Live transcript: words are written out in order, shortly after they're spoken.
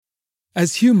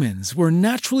As humans, we're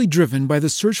naturally driven by the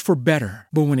search for better.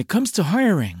 But when it comes to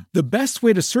hiring, the best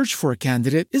way to search for a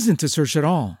candidate isn't to search at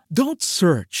all. Don't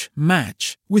search,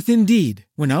 match with Indeed.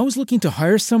 When I was looking to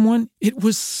hire someone, it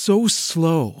was so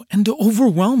slow and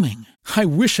overwhelming. I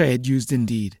wish I had used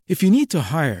Indeed. If you need to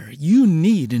hire, you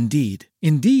need Indeed.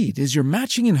 Indeed is your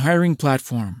matching and hiring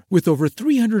platform with over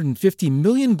 350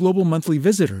 million global monthly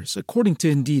visitors, according to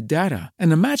Indeed data,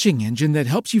 and a matching engine that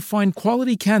helps you find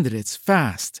quality candidates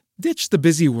fast. Ditch the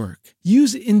busy work.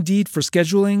 Use Indeed for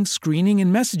scheduling, screening,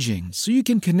 and messaging so you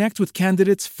can connect with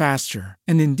candidates faster.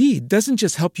 And Indeed doesn't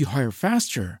just help you hire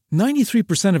faster.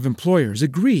 93% of employers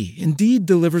agree Indeed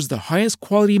delivers the highest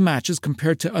quality matches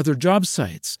compared to other job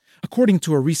sites, according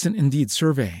to a recent Indeed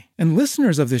survey. And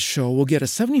listeners of this show will get a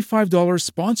 $75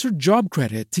 sponsored job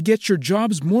credit to get your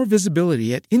jobs more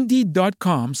visibility at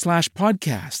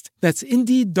Indeed.com/podcast. That's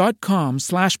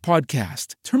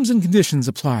Indeed.com/podcast. Terms and conditions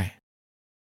apply.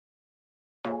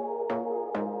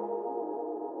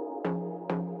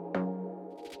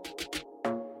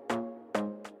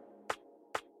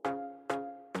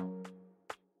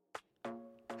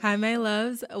 Hi, my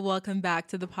loves. Welcome back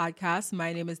to the podcast.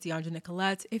 My name is Deandra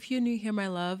Nicolette. If you're new here, my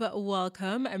love,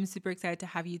 welcome. I'm super excited to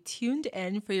have you tuned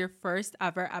in for your first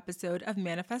ever episode of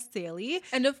Manifest Daily.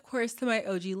 And of course, to my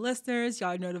OG listeners,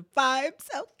 y'all know the vibes,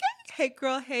 okay? Hey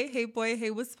girl, hey boy,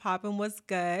 hey, what's poppin', what's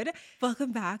good?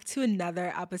 Welcome back to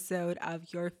another episode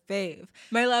of your fave.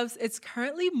 My loves, it's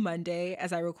currently Monday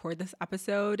as I record this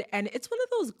episode, and it's one of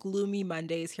those gloomy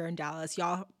Mondays here in Dallas.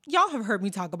 Y'all have heard me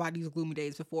talk about these gloomy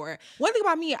days before. One thing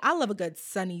about me, I love a good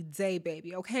sunny day,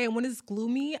 baby, okay? And when it's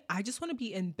gloomy, I just want to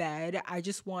be in bed. I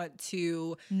just want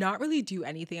to not really do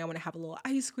anything. I want to have a little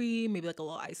ice cream, maybe like a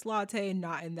little iced latte,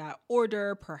 not in that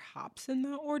order, perhaps in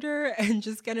that order, and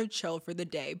just kind of chill for the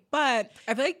day. But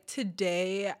I feel like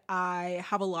today I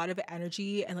have a lot of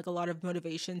energy and like a lot of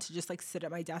motivation to just like sit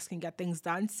at my desk and get things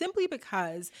done, simply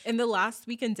because in the last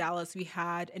week in Dallas, we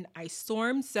had an ice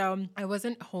storm. So I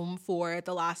wasn't home for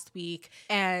the last week,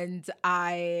 and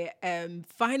I am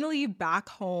finally back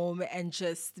home and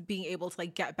just being able to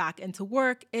like get back into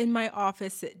work in my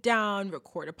office, sit down,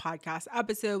 record a podcast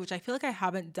episode, which I feel like I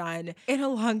haven't done in a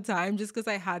long time, just because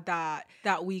I had that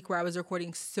week where I was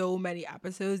recording so many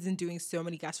episodes and doing so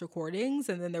many guest recordings.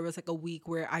 And then there was like a week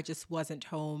where I just wasn't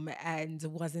home and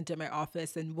wasn't in my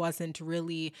office and wasn't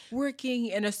really working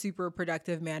in a super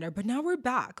productive manner. But now we're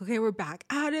back. Okay, we're back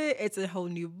at it. It's a whole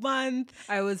new month.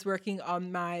 I was working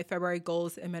on my February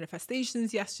goals and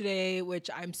manifestations yesterday, which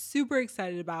I'm super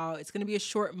excited about. It's going to be a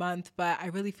short month, but I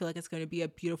really feel like it's going to be a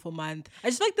beautiful month. I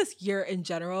just like this year in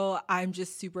general. I'm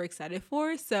just super excited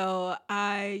for. So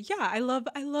I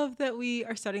love that we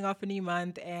are starting off a new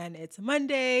month and it's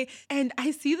Monday, and I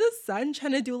see the sun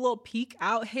trying to do a little peek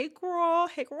out. Hey girl,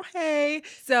 hey.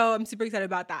 So I'm super excited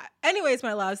about that. Anyways,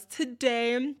 my loves,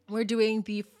 today we're doing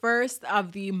the first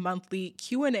of the monthly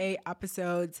Q&A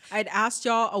episodes. I'd asked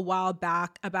y'all a while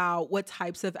back about what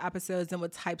types of episodes and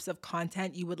what types of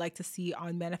content you would like to see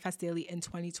on Manifest Daily in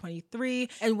 2023.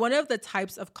 And one of the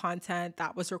types of content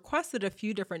that was requested a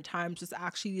few different times was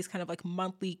actually these kind of like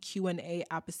monthly Q&A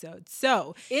episodes.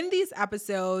 So in these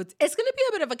episodes, it's going to be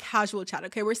a bit of a casual chat.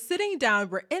 Okay, we're sitting down,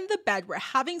 we're in the bed, we're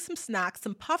having some snacks,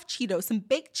 some puffed Cheetos, some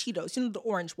baked Cheetos, you know, the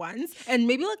orange ones, and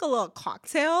maybe like a little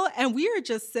cocktail. And we are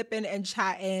just sipping and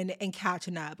chatting and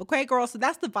catching up. Okay, girl. So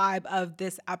that's the vibe of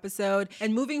this episode.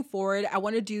 And moving forward, I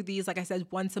want to do these, like I said,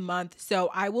 once a month. So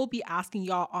I will be asking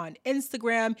y'all on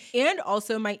Instagram and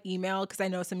also my email, because I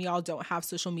know some of y'all don't have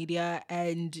social media,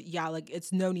 and yeah, like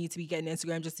it's no need to be getting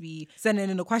Instagram just to be sending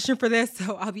in a question for this.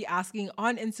 So I'll be asking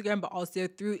on Instagram, but also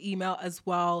through email as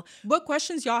well, what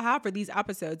questions y'all have for these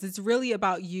episodes. It's really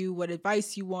about you, what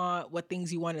advice you want, what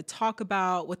things you want to talk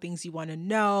about, what things you want to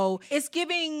know. It's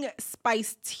giving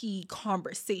spiced tea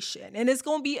conversation, and it's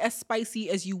going to be as spicy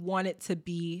as you want it to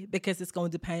be, because it's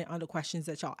going to depend on the questions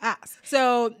that y'all ask.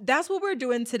 So that's what we're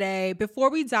doing today. Before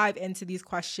we dive into these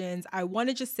questions, I want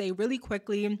to just say really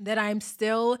quickly that I'm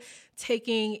still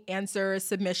taking answer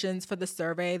submissions for the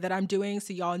survey that I'm doing.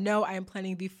 So y'all know I am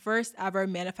planning the first ever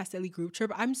Manifest Daily group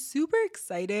trip. I'm super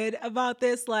excited about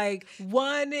this. Like,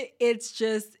 one, it's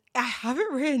just, I have it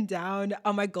written down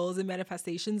on my goals and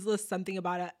manifestations list, something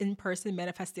about an in-person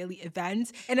Manifest Daily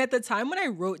event. And at the time when I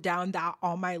wrote down that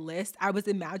on my list, I was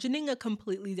imagining a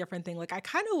completely different thing. Like I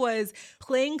kind of was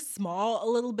playing small a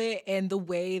little bit in the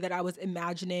way that I was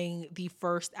imagining the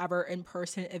first ever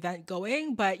in-person event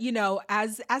going. But you know,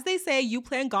 as they say, you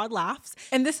plan, God laughs.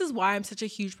 And this is why I'm such a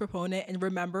huge proponent in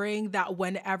remembering that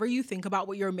whenever you think about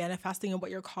what you're manifesting and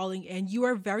what you're calling in, you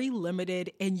are very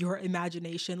limited in your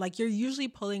imagination. Like you're usually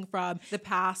pulling pulling from the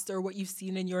past or what you've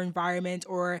seen in your environment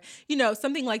or,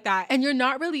 something like that. And you're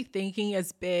not really thinking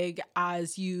as big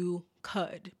as you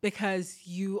could because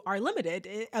you are limited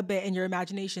a bit in your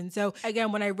imagination. So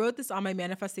again, when I wrote this on my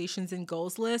manifestations and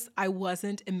goals list, I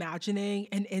wasn't imagining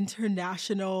an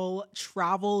international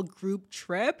travel group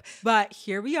trip, but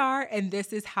here we are. And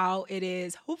this is how it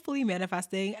is hopefully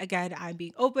manifesting. Again, I'm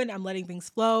being open, I'm letting things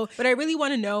flow, but I really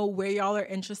want to know where y'all are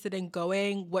interested in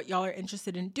going, what y'all are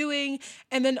interested in doing,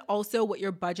 and then also what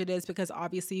your budget is, because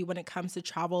obviously when it comes to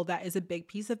travel, that is a big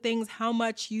piece of things, how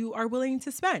much you are willing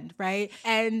to spend, right?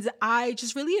 And I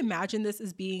just really imagine this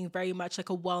as being very much like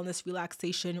a wellness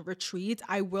relaxation retreat.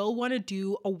 I will want to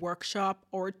do a workshop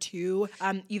or two,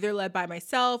 either led by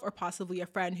myself or possibly a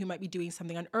friend who might be doing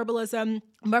something on herbalism.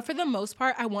 But for the most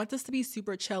part, I want this to be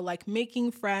super chill, like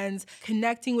making friends,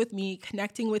 connecting with me,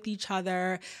 connecting with each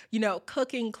other,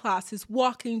 cooking classes,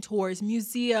 walking tours,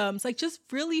 museums, like just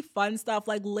really fun stuff,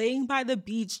 like laying by the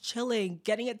beach, chilling,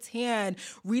 getting a tan,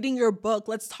 reading your book.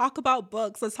 Let's talk about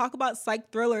books. Let's talk about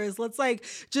psych thrillers. Let's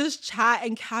just chat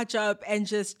and catch up and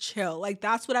just chill. Like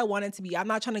that's what I want it to be. I'm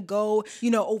not trying to go,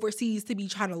 overseas to be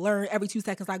trying to learn every 2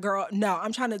 seconds. Like, girl, no,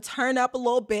 I'm trying to turn up a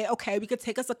little bit. Okay, we could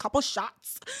take us a couple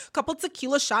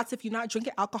tequila shots. If you're not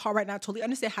drinking alcohol right now, I totally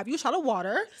understand. Have you a shot of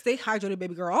water? Stay hydrated,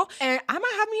 baby girl. And I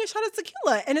might have me a shot of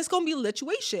tequila and it's going to be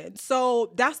lituation.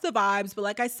 So that's the vibes. But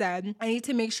like I said, I need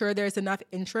to make sure there's enough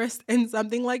interest in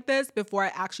something like this before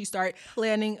I actually start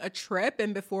planning a trip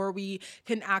and before we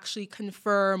can actually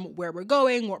confirm where we're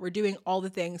going, what we're doing, all the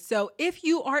things. So if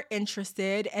you are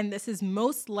interested, and this is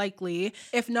most likely,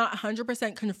 if not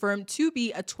 100% confirmed to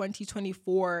be a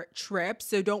 2024 trip,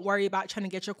 so don't worry about trying to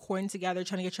get your coin together,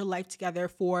 trying to get your life together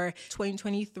for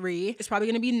 2023. It's probably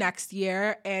going to be next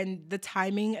year. And the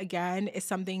timing, again, is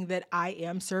something that I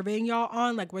am surveying y'all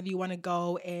on, like whether you want to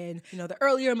go in, the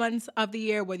earlier months of the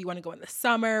year, whether you want to go in the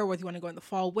summer, whether you want to go in the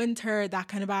fall, winter, that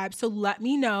kind of vibe. So let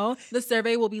me know. The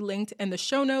survey will be linked in the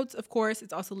show notes. Of course,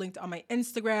 it's also linked on my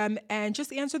Instagram, and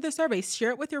just answer the survey. Share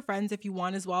it with your friends if you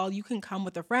want as well. You can come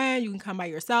with a friend, you can come by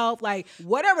yourself, like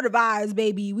whatever the vibes,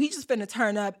 baby. We just finna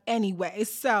turn up anyway.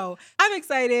 So I'm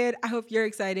excited. I hope you're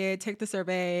excited. Take the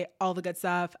survey, all the good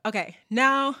stuff. Okay,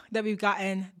 now that we've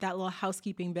gotten that little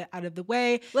housekeeping bit out of the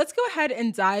way, let's go ahead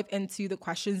and dive into the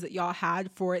questions that y'all had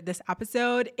for this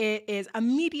episode. It is a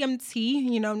medium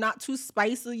tea, not too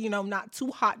spicy, not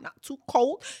too hot, not too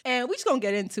cold. And we just gonna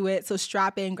get into it. So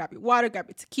strap in, grab your water, grab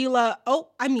your tequila.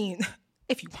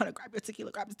 If you want to grab your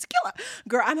tequila, grab the tequila.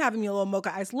 Girl, I'm having me a little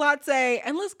mocha iced latte,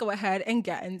 and let's go ahead and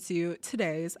get into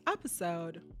today's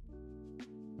episode.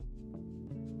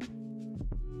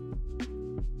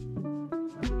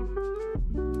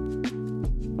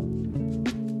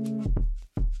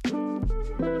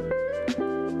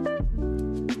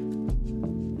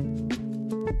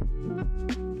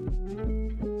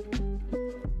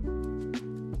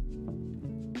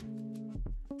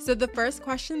 So the first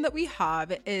question that we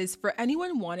have is, for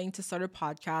anyone wanting to start a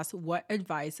podcast, what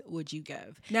advice would you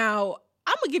give? Now,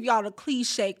 I'm going to give y'all the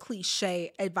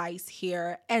cliche advice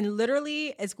here. And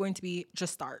literally it's going to be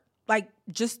just start. Like,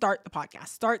 just start the podcast.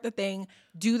 Start the thing.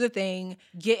 Do the thing.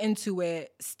 Get into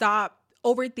it. Stop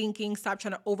overthinking, stop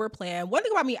trying to overplan. One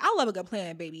thing about me, I love a good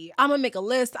plan, baby. I'm gonna make a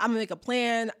list, I'm gonna make a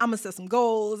plan, I'm gonna set some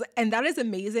goals. And that is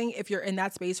amazing if you're in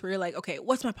that space where you're like, okay,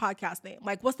 what's my podcast name?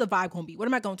 Like, what's the vibe gonna be? What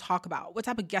am I gonna talk about? What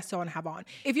type of guests do I wanna have on?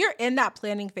 If you're in that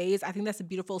planning phase, I think that's a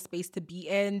beautiful space to be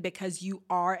in because you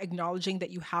are acknowledging that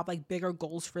you have like bigger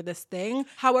goals for this thing.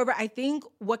 However, I think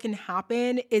what can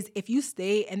happen is if you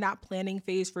stay in that planning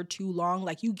phase for too long,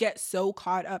 like you get so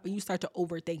caught up and you start to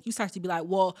overthink. You start to be like,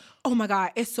 well, oh my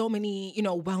God, it's so many,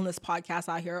 wellness podcasts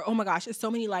out here. Oh my gosh, there's so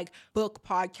many like book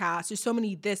podcasts. There's so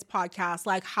many this podcast.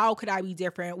 Like, how could I be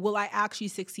different? Will I actually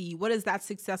succeed? What does that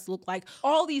success look like?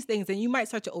 All these things. And you might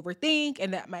start to overthink,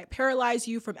 and that might paralyze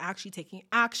you from actually taking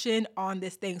action on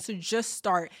this thing. So just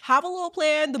start. Have a little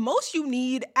plan. The most you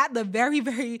need, at the very,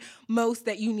 very most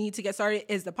that you need to get started,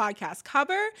 is the podcast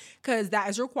cover, because that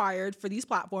is required for these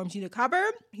platforms. You need a cover,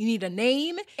 you need a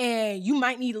name, and you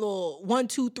might need a little 1,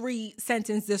 2, 3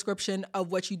 sentence description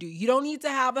of what you do. You don't need to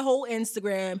have a whole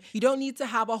Instagram. You don't need to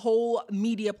have a whole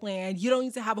media plan. You don't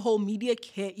need to have a whole media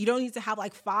kit. You don't need to have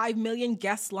like 5 million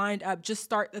guests lined up. Just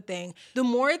start the thing. The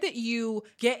more that you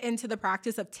get into the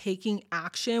practice of taking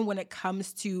action when it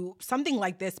comes to something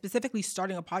like this, specifically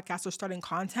starting a podcast or starting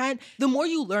content, the more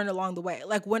you learn along the way.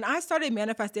 Like when I started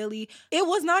Manifest Daily, it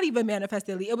was not even Manifest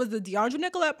Daily. It was the DeAndre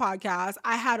Nicolette podcast.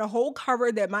 I had a whole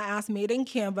cover that my ass made in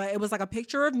Canva. It was like a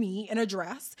picture of me in a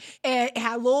dress, and it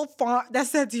had a little font that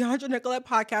said DeAndre Nicolette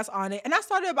podcast on it. And I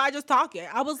started by just talking.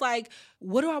 I was like,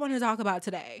 what do I want to talk about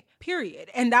today? Period.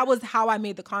 And that was how I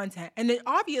made the content. And then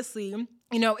obviously,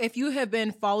 you know, if you have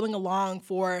been following along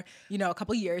for, you know, a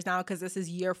couple of years now, because this is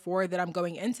year 4 that I'm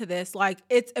going into this, like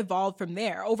it's evolved from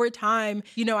there. Over time,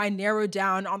 you know, I narrowed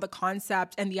down on the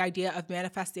concept and the idea of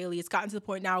Manifest Daily. It's gotten to the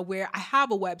point now where I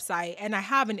have a website and I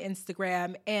have an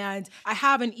Instagram and I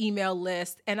have an email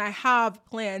list and I have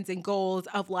plans and goals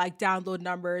of like download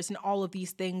numbers and all of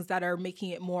these things that are making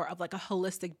it more of like a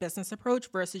holistic business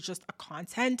approach versus just a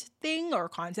content thing or a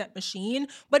content machine.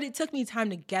 But it took me time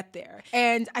to get there.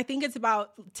 And I think it's about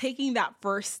taking that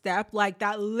first step, like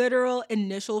that literal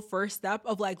initial first step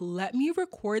of like, let me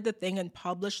record the thing and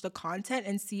publish the content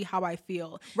and see how I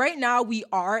feel. Right now, we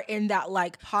are in that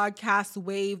like podcast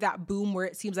wave, that boom where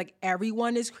it seems like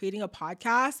everyone is creating a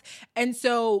podcast. And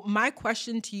so my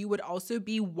question to you would also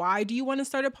be, why do you want to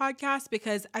start a podcast?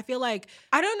 Because I feel like,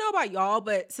 I don't know about y'all,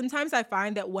 but sometimes I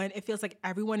find that when it feels like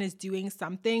everyone is doing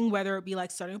something, whether it be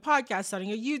like starting a podcast,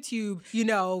 starting a YouTube, you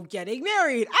know, getting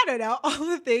married, I don't know, all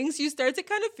the things, you start to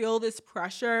kind of feel this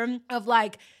pressure of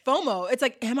like FOMO. It's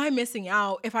like, am I missing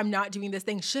out if I'm not doing this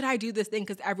thing? Should I do this thing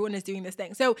because everyone is doing this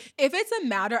thing? So if it's a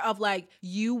matter of like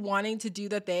you wanting to do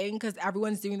the thing because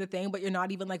everyone's doing the thing, but you're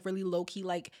not even like really low key,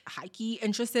 like high key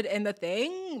interested in the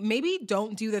thing, maybe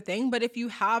don't do the thing. But if you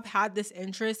have had this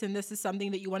interest and this is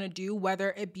something that you want to do,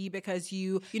 whether it be because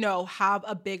you know, have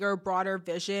a bigger, broader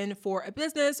vision for a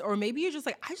business, or maybe you're just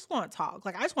like, I just want to talk.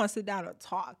 Like I just want to sit down and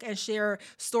talk and share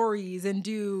stories and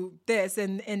do this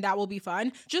and that will be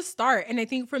fun. Just start. And I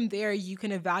think from there, you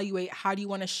can evaluate, how do you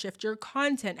want to shift your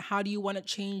content? How do you want to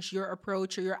change your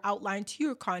approach or your outline to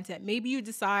your content? Maybe you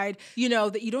decide, you know,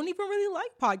 that you don't even really like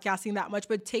podcasting that much,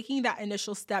 but taking that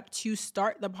initial step to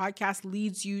start the podcast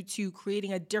leads you to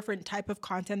creating a different type of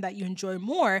content that you enjoy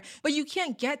more. But you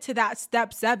can't get to that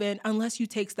step 7 unless you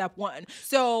take step 1.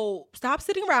 So stop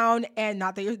sitting around, and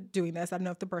not that you're doing this. I don't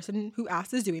know if the person who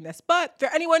asked is doing this, but for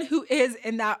anyone who is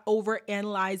in that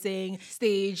overanalyzing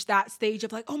stage, that stage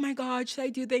of like, oh my God, should I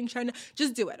do things?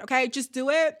 Just do it. Okay. Just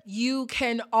do it. You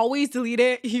can always delete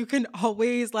it. You can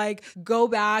always like go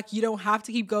back. You don't have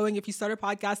to keep going. If you start a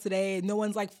podcast today, no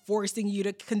one's like forcing you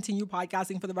to continue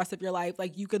podcasting for the rest of your life.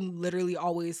 Like you can literally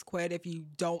always quit if you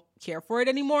don't care for it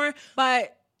anymore.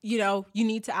 But you know, you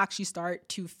need to actually start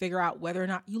to figure out whether or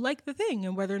not you like the thing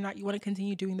and whether or not you want to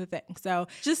continue doing the thing. So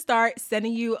just start.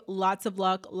 Sending you lots of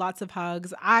luck, lots of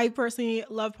hugs. I personally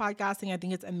love podcasting. I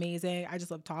think it's amazing. I just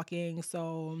love talking.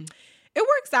 So it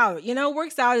works out, you know,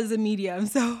 works out as a medium.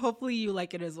 So hopefully you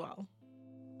like it as well.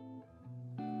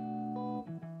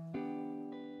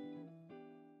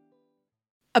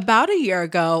 About a year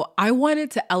ago, I wanted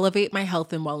to elevate my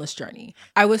health and wellness journey.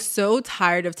 I was so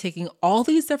tired of taking all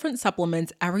these different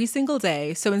supplements every single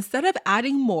day, so instead of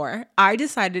adding more, I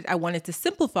decided I wanted to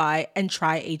simplify and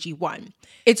try AG1.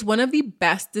 It's one of the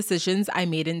best decisions I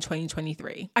made in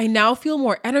 2023. I now feel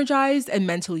more energized and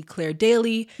mentally clear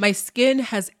daily. My skin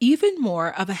has even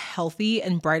more of a healthy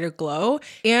and brighter glow,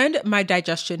 and my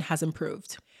digestion has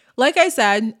improved. Like I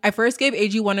said, I first gave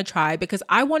AG1 a try because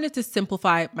I wanted to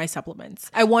simplify my supplements.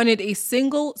 I wanted a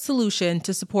single solution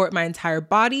to support my entire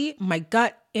body, my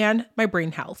gut, and my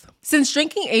brain health. Since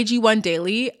drinking AG1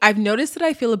 daily, I've noticed that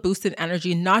I feel a boost in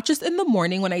energy, not just in the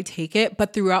morning when I take it,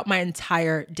 but throughout my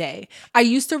entire day. I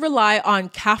used to rely on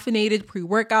caffeinated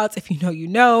pre-workouts, if you know, you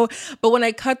know, but when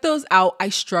I cut those out, I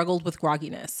struggled with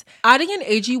grogginess. Adding an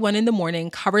AG1 in the morning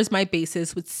covers my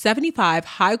bases with 75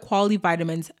 high-quality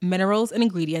vitamins, minerals, and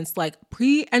ingredients like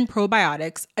pre- and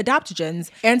probiotics,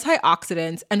 adaptogens,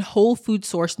 antioxidants, and whole food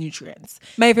source nutrients.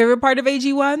 My favorite part of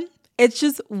AG1? It's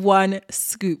just one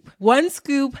scoop. One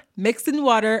scoop mixed in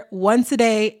water once a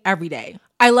day, every day.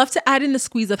 I love to add in a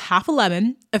squeeze of half a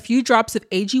lemon, a few drops of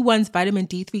AG1's vitamin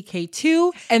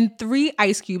D3K2, and 3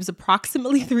 ice cubes,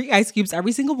 approximately 3 ice cubes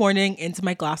every single morning into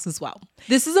my glass as well.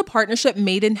 This is a partnership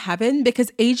made in heaven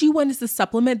because AG1 is the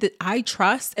supplement that I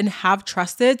trust and have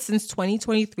trusted since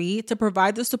 2023 to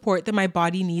provide the support that my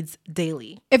body needs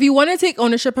daily. If you want to take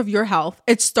ownership of your health,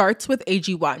 it starts with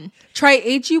AG1. Try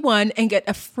AG1 and get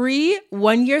a free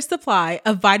 1-year supply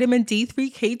of vitamin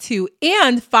D3K2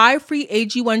 and 5 free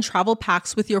AG1 travel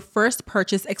packs with your first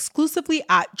purchase exclusively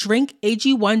at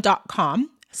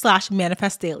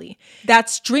drinkag1.com/manifestdaily.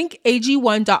 That's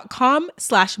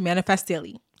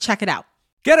drinkag1.com/manifestdaily. Check it out.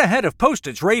 Get ahead of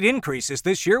postage rate increases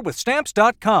this year with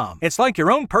Stamps.com. It's like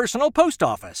your own personal post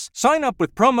office. Sign up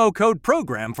with promo code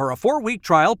PROGRAM for a 4-week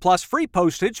trial plus free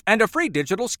postage and a free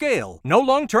digital scale. No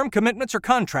long-term commitments or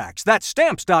contracts. That's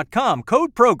Stamps.com,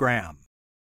 code PROGRAM.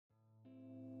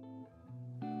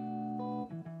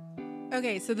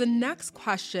 Okay, so the next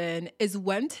question is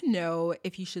when to know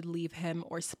if you should leave him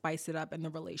or spice it up in the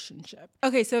relationship.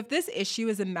 Okay, so if this issue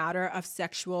is a matter of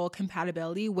sexual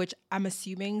compatibility, which I'm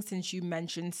assuming since you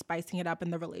mentioned spicing it up in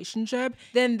the relationship,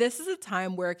 then this is a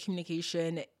time where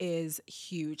communication is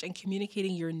huge and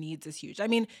communicating your needs is huge. I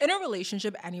mean, in a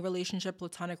relationship, any relationship,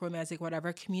 platonic, romantic,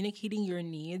 whatever, communicating your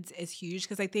needs is huge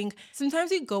because I think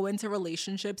sometimes we go into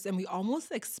relationships and we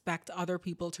almost expect other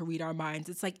people to read our minds.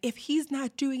 It's like, if he's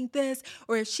not doing this,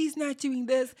 or if she's not doing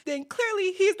this, then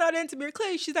clearly he's not into me, or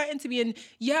clearly she's not into me. And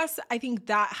yes, I think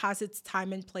that has its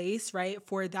time and place, right,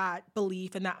 for that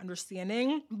belief and that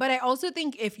understanding. But I also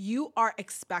think if you are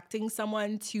expecting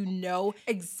someone to know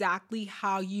exactly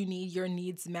how you need your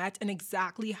needs met and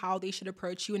exactly how they should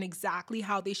approach you and exactly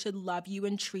how they should love you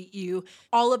and treat you,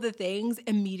 all of the things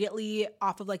immediately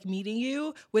off of like meeting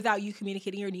you without you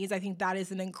communicating your needs, I think that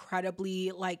is an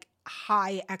incredibly like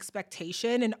high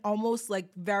expectation and almost like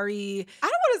very, I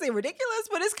don't want to say ridiculous,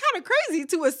 but it's kind of crazy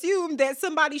to assume that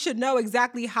somebody should know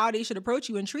exactly how they should approach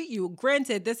you and treat you.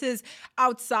 Granted, this is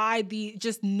outside the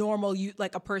just normal, you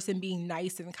like a person being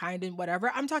nice and kind and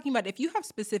whatever. I'm talking about if you have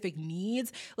specific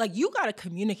needs, like you got to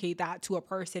communicate that to a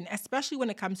person, especially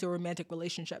when it comes to a romantic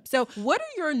relationship. So what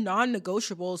are your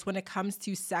non-negotiables when it comes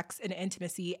to sex and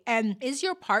intimacy? And is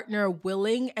your partner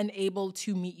willing and able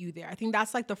to meet you there? I think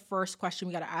that's like the first question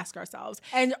we got to ask ourselves.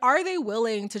 And are they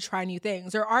willing to try new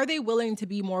things? Or are they willing to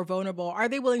be more vulnerable? Are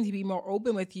they willing to be more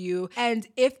open with you? And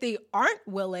if they aren't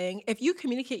willing, if you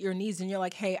communicate your needs and you're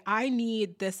like, hey, I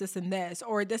need this, this, and this,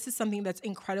 or this is something that's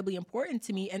incredibly important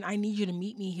to me and I need you to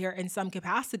meet me here in some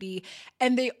capacity,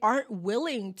 and they aren't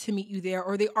willing to meet you there,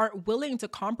 or they aren't willing to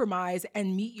compromise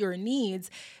and meet your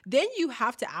needs, then you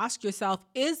have to ask yourself,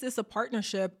 is this a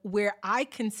partnership where I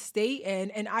can stay in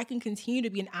and I can continue to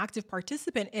be an active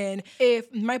participant in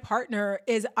if my partner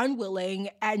is unwilling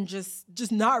and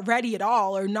just not ready at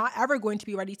all, or not ever going to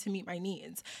be ready to meet my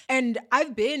needs? And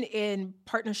I've been in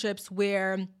partnerships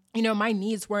where my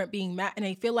needs weren't being met. And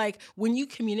I feel like when you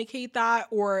communicate that,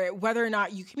 or whether or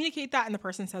not you communicate that and the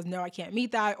person says, no, I can't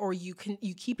meet that, or you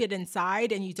keep it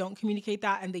inside and you don't communicate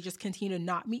that and they just continue to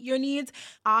not meet your needs,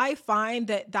 I find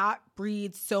that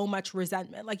breeds so much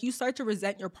resentment. Like you start to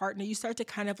resent your partner. You start to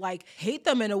kind of like hate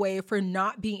them in a way for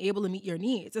not being able to meet your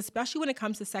needs, especially when it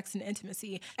comes to sex and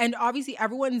intimacy. And obviously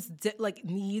everyone's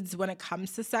needs when it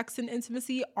comes to sex and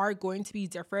intimacy are going to be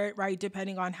different, right?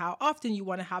 Depending on how often you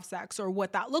want to have sex or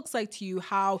what that looks like to you,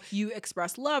 how you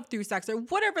express love through sex, or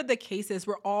whatever the case is.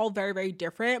 We're all very, very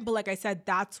different. But like I said,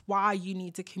 that's why you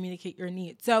need to communicate your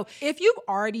needs. So if you've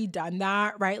already done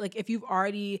that, right? Like if you've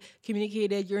already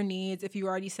communicated your needs, if you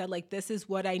already said like, this is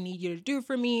what I need you to do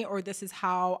for me, or this is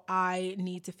how I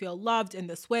need to feel loved in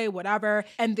this way, whatever,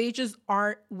 and they just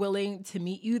aren't willing to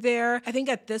meet you there, I think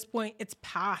at this point it's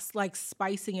past like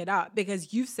spicing it up,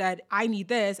 because you've said, I need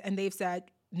this, and they've said,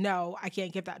 no, I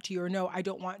can't give that to you, or no, I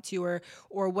don't want to,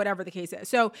 or whatever the case is.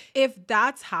 So if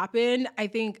that's happened, I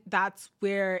think that's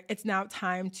where it's now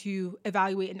time to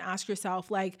evaluate and ask yourself,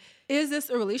 like, is this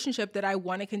a relationship that I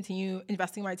want to continue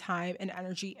investing my time and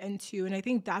energy into? And I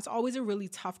think that's always a really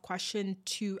tough question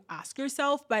to ask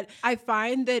yourself. But I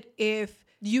find that if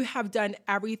you have done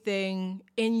everything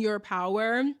in your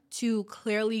power to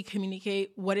clearly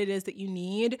communicate what it is that you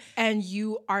need, and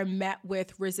you are met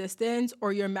with resistance,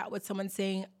 or you're met with someone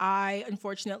saying, I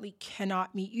unfortunately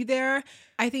cannot meet you there,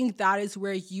 I think that is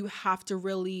where you have to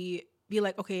really be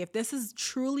like, okay, if this is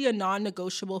truly a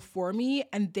non-negotiable for me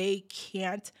and they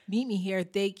can't meet me here,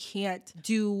 they can't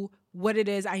do what it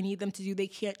is I need them to do, they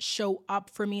can't show up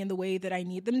for me in the way that I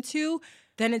need them to,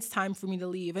 then it's time for me to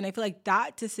leave. And I feel like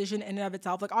that decision in and of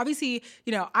itself, like obviously,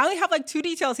 I only have like 2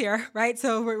 details here, right?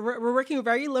 So we're working with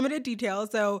very limited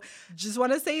details. So just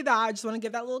want to say that, I just want to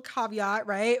give that little caveat,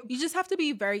 right? You just have to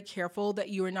be very careful that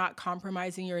you are not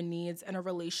compromising your needs in a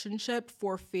relationship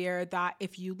for fear that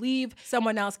if you leave,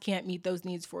 someone else can't meet those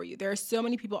needs for you. There are so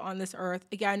many people on this earth.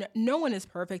 Again, no one is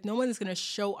perfect. No one is going to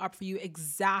show up for you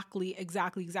exactly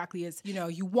as,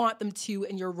 you want them to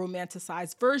in your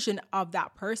romanticized version of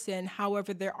that person.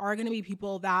 However, there are going to be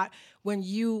people that when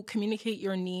you communicate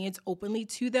your needs openly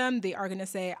to them, they are going to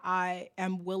say, I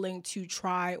am willing to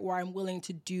try, or I'm willing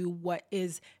to do what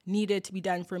is needed to be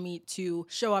done for me to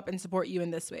show up and support you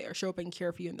in this way, or show up and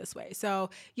care for you in this way. So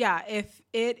yeah, if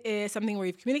it is something where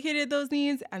you've communicated those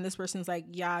needs and this person's like,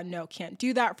 yeah, no, can't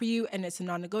do that for you, and it's a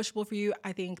non-negotiable for you,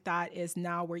 I think that is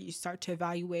now where you start to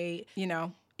evaluate,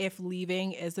 if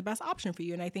leaving is the best option for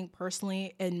you. And I think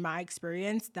personally, in my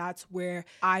experience, that's where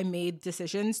I made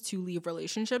decisions to leave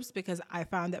relationships, because I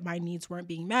found that my needs weren't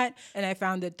being met. And I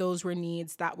found that those were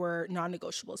needs that were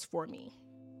non-negotiables for me.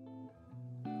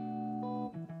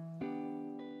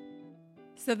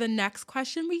 So the next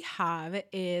question we have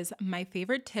is my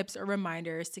favorite tips or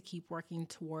reminders to keep working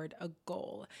toward a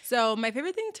goal. So my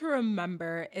favorite thing to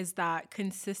remember is that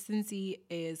consistency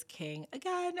is king.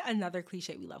 Again, another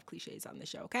cliche. We love cliches on the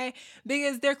show, okay?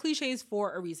 Because they're cliches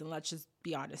for a reason. Let's just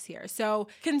be honest here. So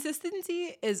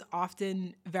consistency is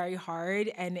often very hard,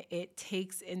 and it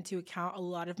takes into account a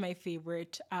lot of my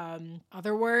favorite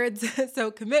other words. So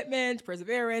commitment,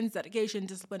 perseverance, dedication,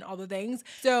 discipline, all the things.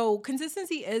 So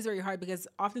consistency is very hard because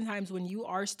oftentimes when you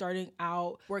are starting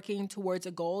out working towards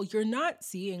a goal, you're not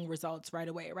seeing results right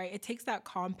away, right? It takes that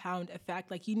compound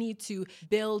effect. Like you need to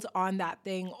build on that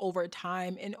thing over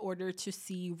time in order to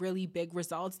see really big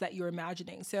results that you're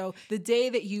imagining. So the day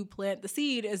that you plant the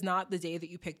seed is not the day that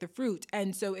you pick the fruit.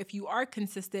 And so if you are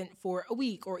consistent for a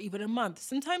week or even a month,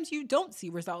 sometimes you don't see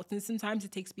results. And sometimes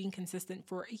it takes being consistent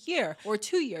for a year or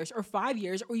 2 years or 5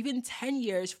 years or even 10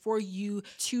 years for you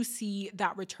to see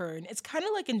that return. It's kind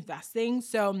of like investing.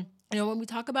 So when we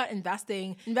talk about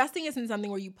investing isn't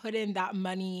something where you put in that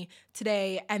money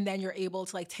today and then you're able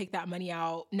to like take that money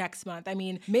out next month. I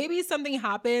mean, maybe something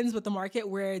happens with the market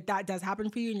where that does happen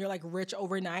for you and you're like rich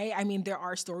overnight. I mean, there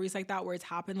are stories like that where it's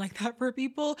happened like that for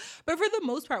people. But for the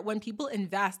most part, when people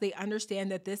invest, they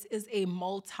understand that this is a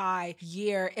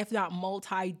multi-year, if not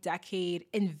multi-decade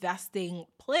investing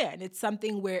plan. It's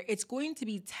something where it's going to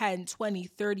be 10, 20,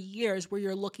 30 years where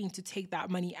you're looking to take that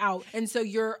money out. And so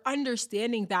you're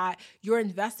understanding that your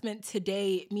investment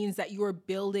today means that you are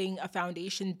building a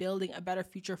foundation, building a better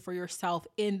future for yourself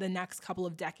in the next couple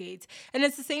of decades. And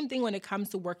it's the same thing when it comes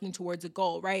to working towards a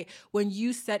goal, right? When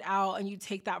you set out and you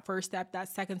take that first step, that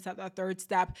second step, that third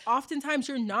step, oftentimes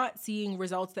you're not seeing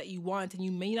results that you want and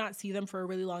you may not see them for a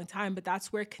really long time, but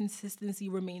that's where consistency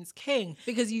remains king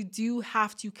because you do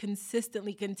have to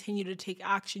consistently continue to take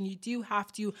action. You do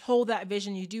have to hold that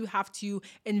vision. You do have to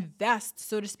invest,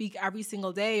 so to speak, every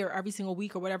single day or every single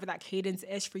week or whatever that cadence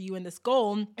is for you in this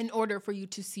goal in order for you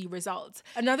to see results.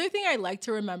 Another thing I like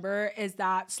to remember is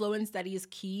that slow and steady is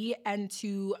key and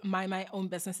to mind my own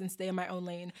business and stay in my own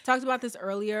lane. Talked about this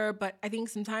earlier, but I think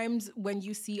sometimes when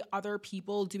you see other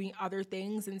people doing other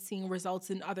things and seeing results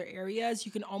in other areas,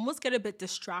 you can almost get a bit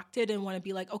distracted and want to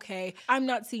be like, okay, I'm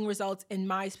not seeing results in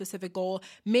my specific goal.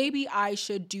 Maybe I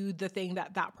should do the thing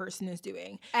that that person is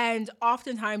doing. And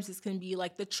oftentimes this can be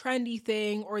like the trendy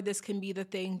thing, or this can be the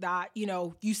thing that,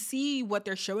 you see what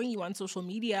they're showing you on social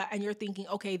media and you're thinking,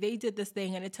 okay, they did this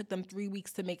thing and it took them 3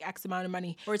 weeks to make X amount of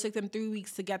money, or it took them 3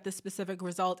 weeks to get this specific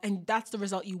result. And that's the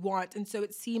result you want. And so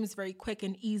it seems very quick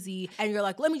and easy. And you're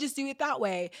like, let me just do it that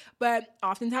way. But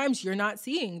oftentimes you're not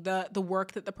seeing the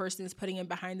work that the person is putting in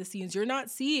behind the scenes. You're not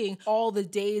seeing all the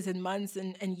days and months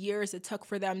and years it took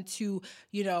for them to,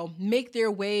 make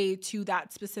their way to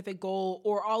that specific goal,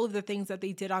 or all of the things that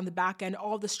they did on the back end,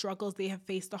 all the struggles they have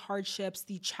faced, the hardships,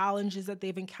 the challenges that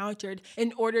they've encountered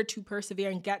in order to persevere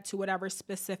and get to whatever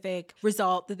specific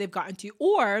result that they've gotten to.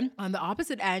 Or on the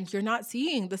opposite end, you're not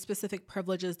seeing the specific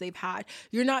privileges they've had.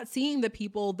 You're not seeing the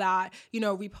people that,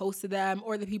 reposted them,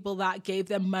 or the people that gave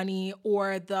them money,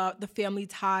 or the family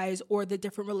ties, or the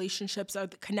different relationships or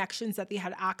the connections that they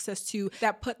had access to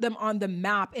that put them on the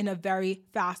map in a very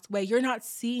fast way. You're not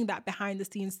seeing that behind the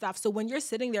scenes stuff. So when you're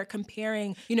sitting there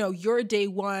comparing, your day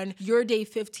 1, your day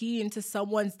 15 to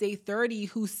someone's day 30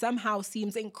 who somehow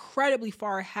seems incredibly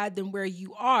far ahead than where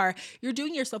you are, you're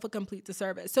doing yourself a complete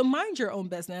disservice. So mind your own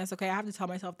business. Okay, I have to tell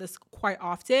myself this quite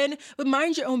often, but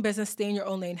mind your own business, stay in your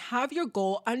own lane, have your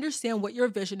goal, understand what your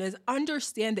vision is,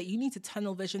 understand that you need to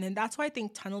tunnel vision. And that's why I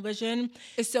think tunnel vision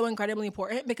is so incredibly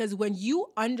important, because when you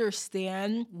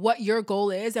understand what your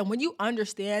goal is and when you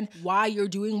understand why you're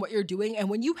doing what you're doing, and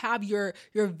when you have your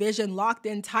vision locked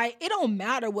in tight, it don't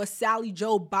matter what Sally,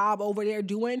 Joe, Bob over there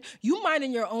doing. You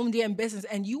minding your own damn business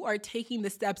and you are taking the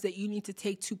steps that you need to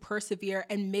take to persevere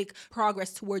and make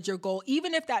progress towards your goal.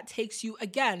 Even if that takes you,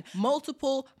 again,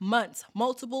 multiple months,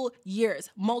 multiple years,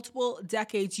 multiple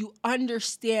decades, you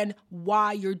understand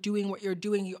why you're doing what you're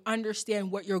doing. You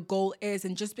understand what your goal is.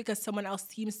 And just because someone else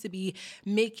seems to be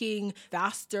making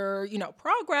faster,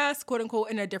 progress, quote unquote,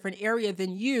 in a different area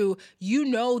than you,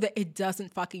 know that it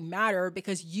doesn't fucking matter,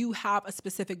 because you have a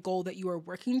specific goal that you are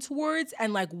working towards,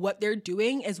 and like what they're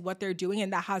doing is what they're doing,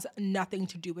 and that has nothing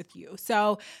to do with you.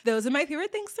 So those are my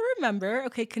favorite things to remember.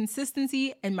 Okay,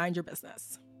 consistency and mind your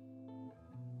business.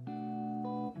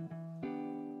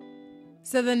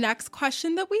 So the next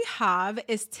question that we have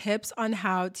is tips on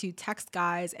how to text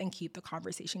guys and keep the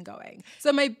conversation going.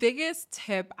 So my biggest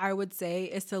tip, I would say,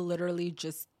 is to literally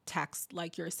just text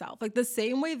like yourself. Like the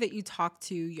same way that you talk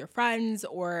to your friends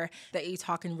or that you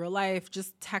talk in real life,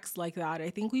 just text like that. I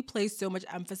think we place so much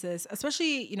emphasis,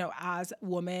 especially, as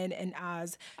women and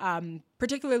as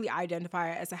particularly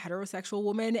identify as a heterosexual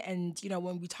woman. And,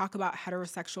 when we talk about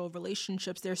heterosexual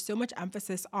relationships, there's so much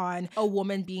emphasis on a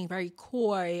woman being very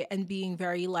coy and being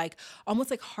very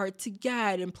almost hard to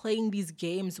get and playing these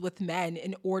games with men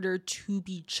in order to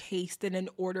be chased and in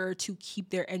order to keep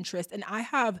their interest. And I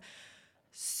have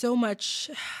so much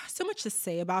to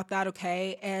say about that,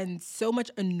 okay? And so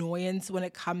much annoyance when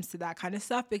it comes to that kind of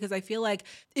stuff, because I feel like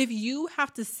if you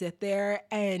have to sit there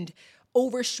and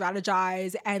over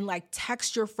strategize and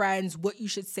text your friends what you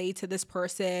should say to this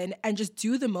person and just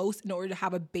do the most in order to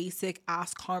have a basic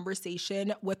ass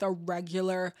conversation with a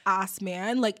regular ass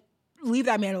man, leave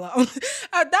that man alone.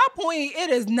 At that point, it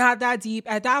is not that deep.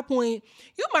 At that point,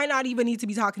 you might not even need to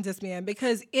be talking to this man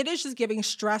because it is just giving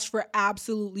stress for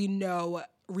absolutely no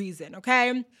reason,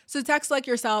 okay? So text like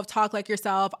yourself, talk like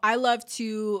yourself. I love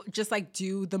to just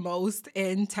do the most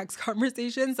in text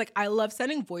conversations. I love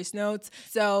sending voice notes.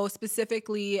 So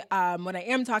specifically, when I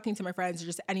am talking to my friends or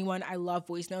just anyone, I love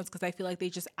voice notes because I feel like they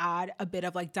just add a bit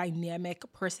of dynamic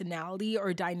personality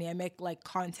or dynamic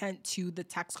content to the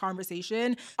text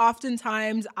conversation.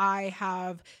 Oftentimes I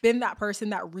have been that person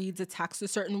that reads a text a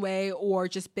certain way or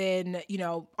just been,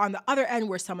 on the other end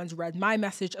where someone's read my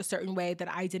message a certain way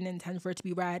that I didn't intend for it to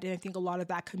be read. And I think a lot of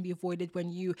that can be avoided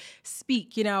when you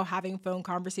speak, having phone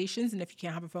conversations. And if you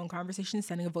can't have a phone conversation,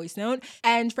 sending a voice note.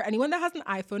 And for anyone that has an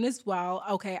iPhone as well,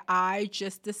 okay, I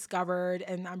just discovered,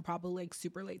 and I'm probably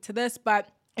super late to this, but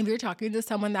if you're talking to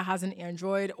someone that has an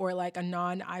Android or a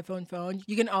non-iPhone phone,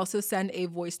 you can also send a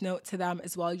voice note to them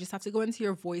as well. You just have to go into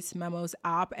your voice memos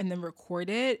app and then record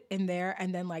it in there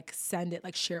and then send it,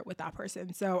 share it with that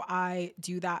person. So I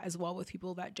do that as well with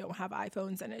people that don't have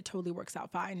iPhones, and it totally works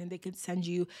out fine. And they could send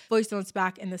you voice notes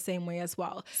back in the same way as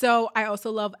well. So I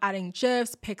also love adding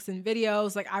GIFs, pics, and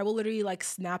videos. I will literally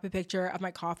snap a picture of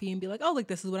my coffee and be like, oh,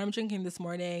 this is what I'm drinking this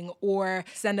morning, or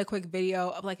send a quick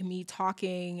video of me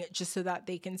talking just so that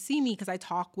they can see me, because I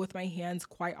talk with my hands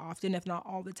quite often, if not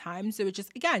all the time. So it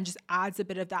just adds a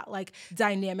bit of that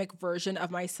dynamic version of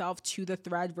myself to the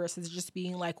thread versus just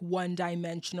being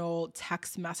one-dimensional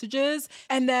text messages.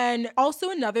 And then also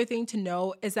another thing to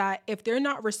know is that if they're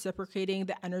not reciprocating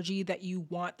the energy that you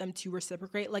want them to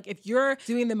reciprocate, if you're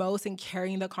doing the most and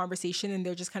carrying the conversation and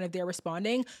they're just kind of there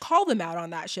responding, call them out on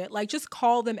that shit. Just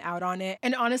call them out on it.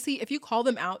 And honestly, if you call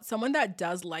them out, someone that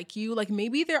does like you,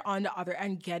 maybe they're on the other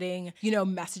end getting,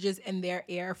 messages in their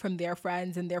ear from their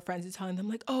friends, and their friends are telling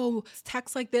them oh,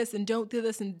 text like this and don't do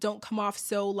this and don't come off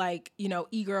so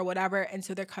eager or whatever. And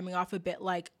so they're coming off a bit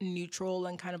neutral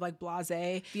and kind of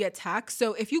blasé via text.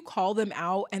 So if you call them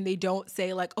out and they don't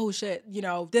say oh shit,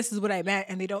 this is what I meant,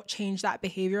 and they don't change that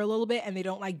behavior a little bit, and they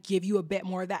don't give you a bit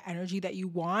more of that energy that you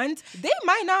want, they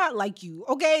might not like you,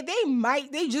 okay?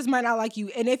 They just might not like you.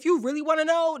 And if you really want to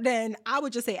know, then I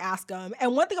would just say ask them.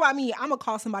 And one thing about me, I'm gonna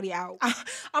call somebody out.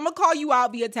 I'm gonna call you out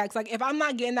via text. If I'm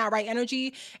not getting that right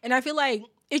energy, and I feel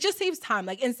it just saves time.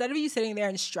 Instead of you sitting there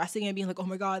and stressing and being oh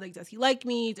my God, does he like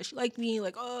me? Does she like me?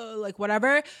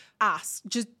 Whatever, ask.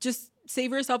 Just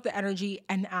save yourself the energy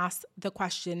and ask the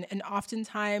question. And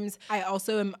oftentimes I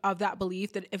also am of that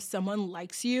belief that if someone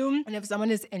likes you and if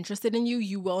someone is interested in you,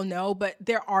 you will know. But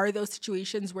there are those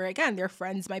situations where, again, their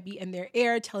friends might be in their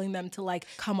ear telling them to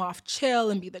come off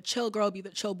chill and be the chill girl, be the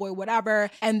chill boy, whatever.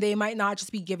 And they might not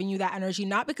just be giving you that energy,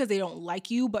 not because they don't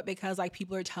like you, but because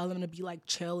people are telling them to be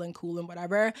chill and cool and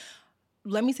whatever.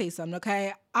 Let me say something,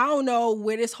 okay? I don't know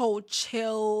where this whole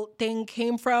chill thing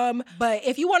came from, but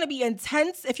if you want to be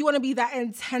intense, if you want to be that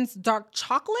intense dark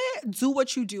chocolate, do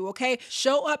what you do, okay?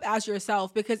 Show up as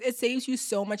yourself, because it saves you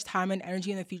so much time and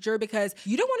energy in the future, because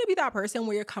you don't want to be that person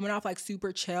where you're coming off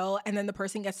super chill and then the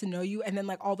person gets to know you and then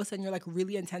all of a sudden you're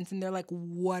really intense and they're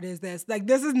what is this?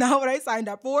 This is not what I signed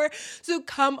up for. So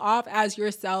come off as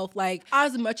yourself,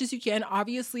 as much as you can.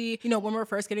 Obviously, when we're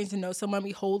first getting to know someone,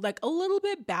 we hold a little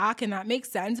bit back, and that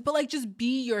makes sense, but just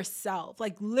be yourself.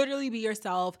 Literally be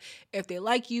yourself. If they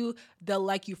like you, they'll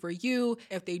like you for you.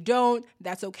 If they don't,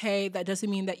 that's okay. That doesn't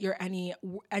mean that you're any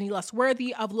less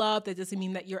worthy of love. That doesn't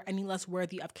mean that you're any less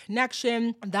worthy of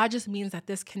connection. That just means that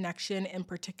this connection in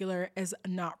particular is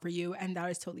not for you, and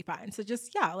that is totally fine. So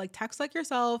just, text like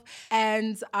yourself,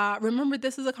 and remember,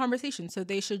 this is a conversation, so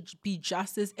they should be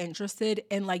just as interested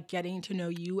in getting to know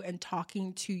you and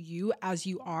talking to you as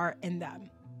you are in them.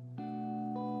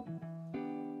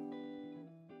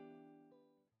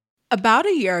 About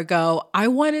a year ago, I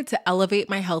wanted to elevate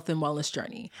my health and wellness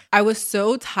journey. I was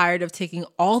so tired of taking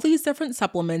all these different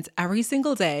supplements every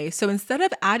single day, so instead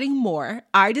of adding more,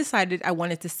 I decided I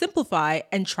wanted to simplify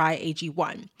and try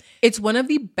AG1. It's one of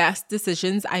the best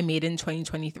decisions I made in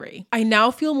 2023. I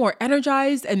now feel more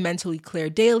energized and mentally clear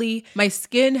daily. My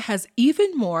skin has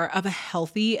even more of a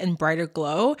healthy and brighter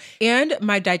glow, and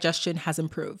my digestion has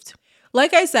improved.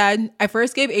 Like I said, I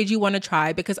first gave AG1 a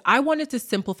try because I wanted to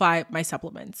simplify my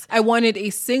supplements. I wanted a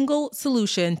single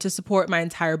solution to support my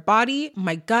entire body,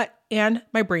 my gut, and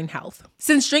my brain health.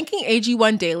 Since drinking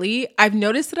AG1 daily, I've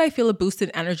noticed that I feel a boost in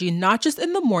energy, not just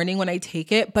in the morning when I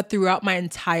take it, but throughout my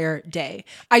entire day.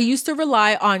 I used to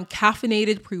rely on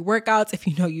caffeinated pre-workouts, if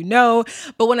you know, you know,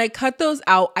 but when I cut those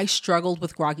out, I struggled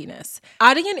with grogginess.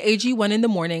 Adding an AG1 in the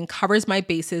morning covers my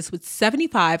bases with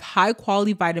 75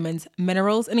 high-quality vitamins,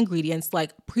 minerals, and ingredients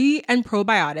like pre- and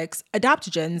probiotics,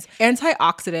 adaptogens,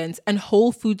 antioxidants, and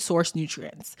whole food source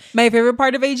nutrients. My favorite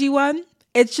part of AG1?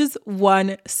 It's just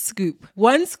one scoop.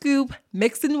 One scoop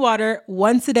mixed in water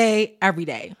once a day, every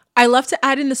day. I love to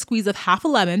add in a squeeze of half a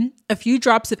lemon, a few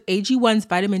drops of AG1's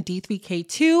vitamin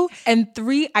D3K2, and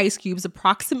 3 ice cubes,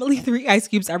 approximately 3 ice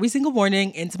cubes every single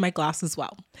morning into my glass as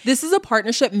well. This is a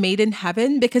partnership made in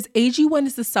heaven because AG1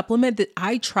 is the supplement that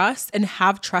I trust and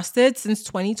have trusted since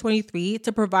 2023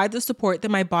 to provide the support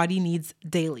that my body needs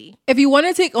daily. If you want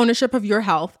to take ownership of your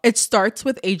health, it starts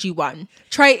with AG1.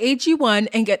 Try AG1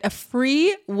 and get a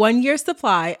free 1-year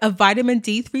supply of vitamin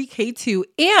D3K2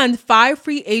 and 5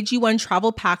 free AG1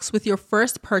 travel packs with your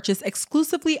first purchase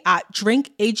exclusively at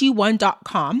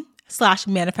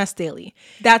drinkag1.com/manifestdaily.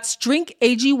 That's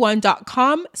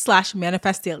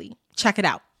drinkag1.com/manifestdaily. Check it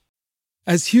out.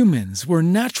 As humans, we're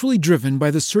naturally driven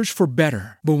by the search for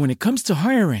better. But when it comes to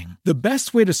hiring, the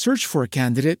best way to search for a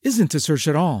candidate isn't to search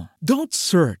at all. Don't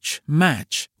search,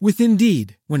 match with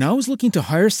Indeed. When I was looking to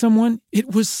hire someone,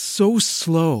 it was so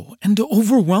slow and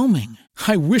overwhelming.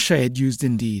 I wish I had used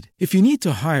Indeed. If you need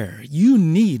to hire, you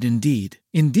need Indeed.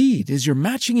 Indeed is your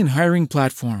matching and hiring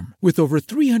platform with over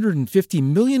 350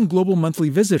 million global monthly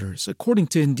visitors, according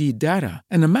to Indeed data,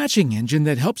 and a matching engine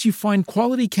that helps you find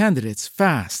quality candidates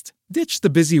fast. Ditch the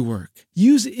busy work.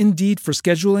 Use Indeed for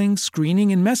scheduling,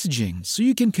 screening, and messaging so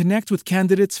you can connect with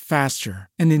candidates faster.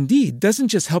 And Indeed doesn't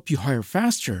just help you hire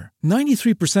faster.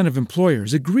 93% of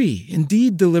employers agree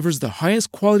Indeed delivers the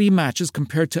highest quality matches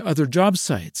compared to other job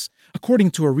sites,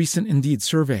 according to a recent Indeed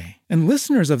survey. And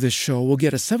listeners of this show will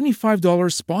get a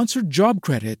 $75 sponsored job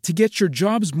credit to get your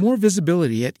jobs more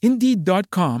visibility at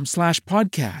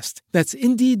Indeed.com/podcast. That's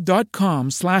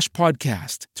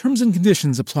Indeed.com/podcast. Terms and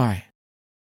conditions apply.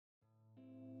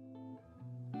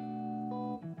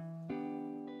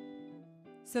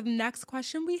 So the next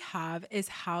question we have is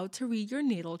how to read your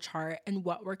natal chart and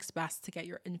what works best to get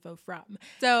your info from.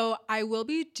 So I will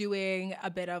be doing a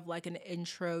bit of like an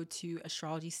intro to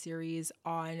astrology series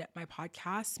on my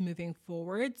podcast moving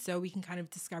forward, so we can kind of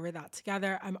discover that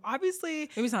together. I'm obviously,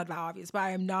 maybe it's not that obvious, but I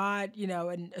am not,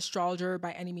 an astrologer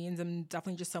by any means. I'm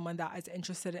definitely just someone that is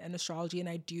interested in astrology, and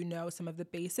I do know some of the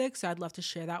basics, so I'd love to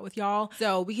share that with y'all.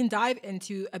 So we can dive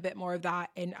into a bit more of that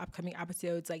in upcoming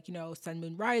episodes, like, sun,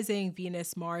 moon, rising,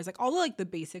 Venus, Mars, like all the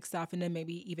basic stuff, and then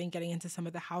maybe even getting into some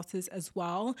of the houses as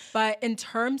well. But in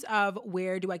terms of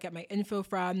where do I get my info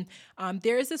from,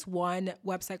 there is this one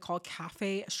website called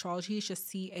Cafe Astrology. It's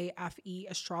just CAFE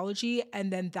Astrology,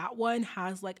 and then that one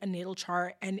has like a natal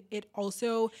chart, and it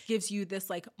also gives you this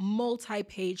like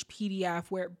multi-page PDF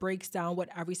where it breaks down what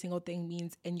every single thing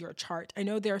means in your chart. I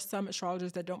know there are some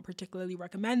astrologers that don't particularly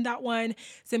recommend that one,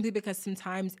 simply because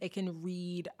sometimes it can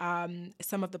read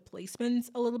some of the placements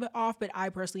a little bit off, but I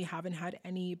personally haven't had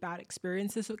any bad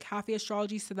experiences with Cafe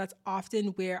Astrology, so that's often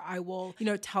where I will,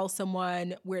 tell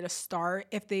someone where to start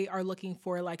if they are looking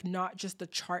for like not just the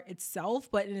chart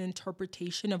itself, but an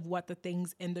interpretation of what the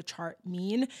things in the chart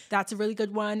mean. That's a really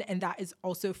good one, and that is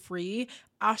also free.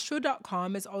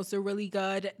 Astro.com is also really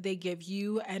good. They give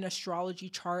you an astrology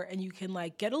chart and you can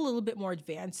like get a little bit more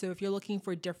advanced. So if you're looking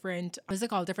for different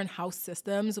house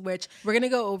systems, which we're going to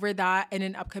go over that in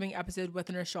an upcoming episode with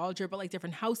an astrologer, but like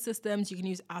different house systems, you can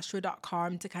use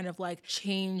Astro.com to kind of like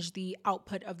change the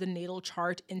output of the natal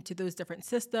chart into those different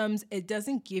systems. It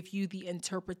doesn't give you the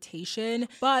interpretation,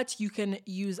 but you can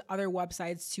use other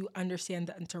websites to understand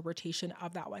the interpretation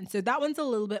of that one. So that one's a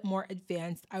little bit more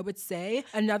advanced, I would say.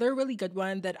 Another really good one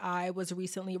one that I was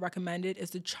recently recommended is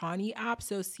the Chani app.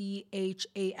 So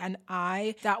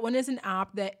CHANI. That one is an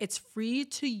app that it's free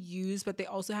to use, but they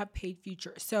also have paid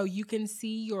features. So you can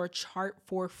see your chart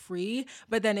for free.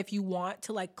 But then if you want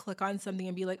to like click on something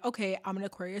and be like, okay, I'm an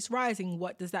Aquarius rising,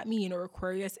 what does that mean? Or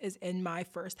Aquarius is in my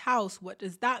first house, what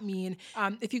does that mean?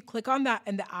 If you click on that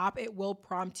in the app, it will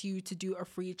prompt you to do a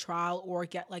free trial or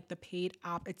get like the paid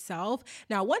app itself.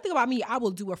 Now, one thing about me, I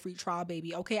will do a free trial,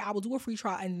 baby. Okay, I will do a free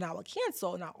trial and then I will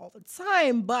cancel, not all the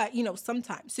time, but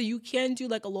sometimes. So you can do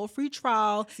like a little free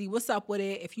trial, see what's up with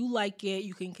it. If you like it,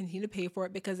 you can continue to pay for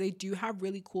it because they do have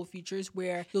really cool features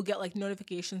where you'll get like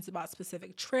notifications about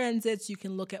specific transits. You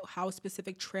can look at how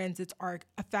specific transits are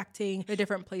affecting the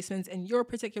different placements in your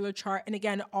particular chart. And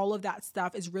again, all of that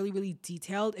stuff is really, really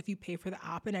detailed if you pay for the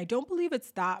app. And I don't believe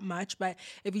it's that much, but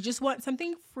if you just want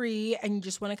something free and you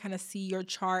just want to kind of see your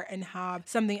chart and have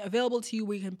something available to you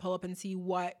where you can pull up and see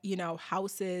what,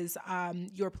 houses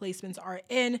your placements are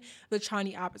in, the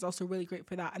Chani app is also really great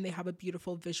for that. And they have a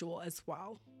beautiful visual as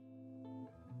well.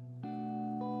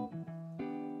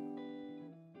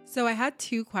 So I had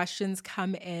 2 questions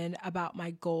come in about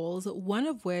my goals, one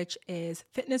of which is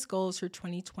fitness goals for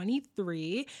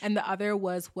 2023, and the other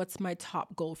was what's my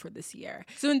top goal for this year.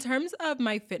 So in terms of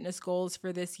my fitness goals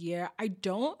for this year, I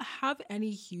don't have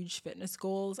any huge fitness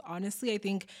goals. Honestly, I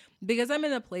think because I'm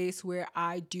in a place where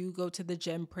I do go to the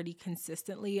gym pretty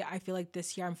consistently, I feel like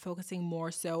this year I'm focusing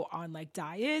more so on like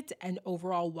diet and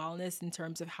overall wellness in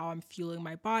terms of how I'm fueling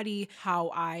my body, how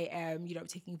I am,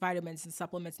 taking vitamins and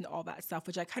supplements and all that stuff,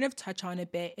 which I kind of touch on a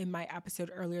bit in my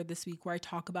episode earlier this week where I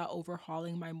talk about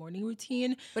overhauling my morning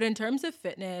routine. But in terms of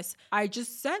fitness, I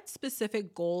just set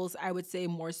specific goals, I would say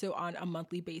more so on a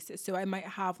monthly basis. So I might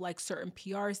have like certain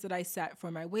PRs that I set for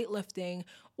my weightlifting,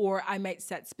 or I might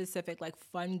set specific like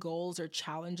fun goals or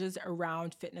challenges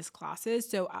around fitness classes.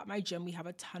 So at my gym, we have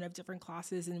a ton of different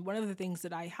classes. And one of the things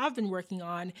that I have been working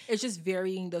on is just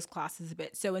varying those classes a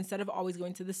bit. So instead of always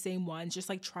going to the same ones, just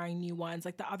like trying new ones.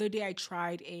 Like the other day I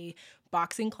tried a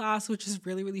boxing class, which is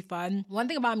really, really fun. One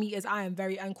thing about me is I am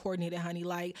very uncoordinated, honey.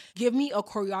 Like, give me a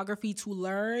choreography to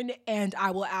learn and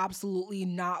I will absolutely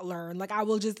not learn. Like I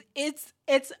will just, it's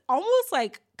almost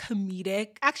like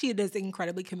comedic. Actually, it is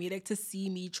incredibly comedic to see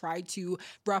me try to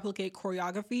replicate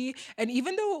choreography. And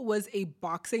even though it was a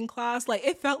boxing class, like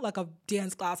it felt like a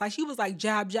dance class. Like she was like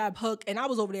jab, jab, hook. And I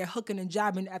was over there hooking and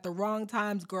jabbing at the wrong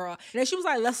times, girl. And then she was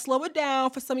like, let's slow it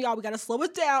down. For some of y'all, we got to slow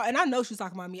it down. And I know she was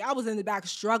talking about me. I was in the back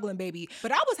struggling, baby.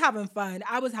 But I was having fun.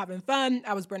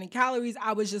 I was burning calories.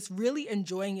 I was just really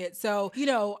enjoying it. So,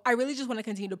 I really just want to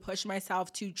continue to push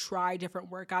myself to try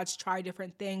different workouts, try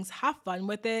different things, have fun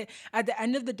with it. At the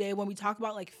end of the day, when we talk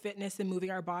about like fitness and moving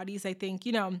our bodies, I think,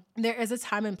 there is a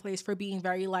time and place for being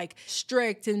very like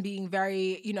strict and being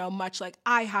very, much like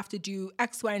I have to do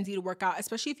X, Y, and Z to work out,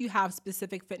 especially if you have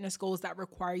specific fitness goals that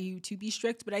require you to be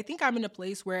strict. But I think I'm in a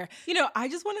place where, I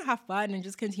just want to have fun and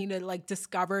just continue to like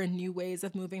discover new ways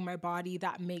of moving my body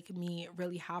that make me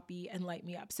really happy and light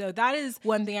me up. So that is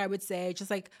one thing I would say,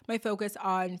 just like my focus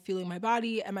on feeling my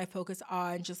body and my focus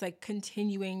on just like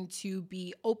continuing to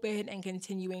be open and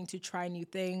continuing to try new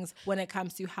things when it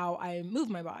comes to how I move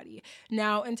my body.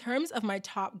 Now, in terms of my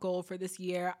top goal for this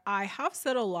year, I have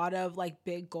set a lot of like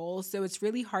big goals. So it's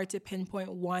really hard to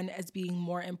pinpoint one as being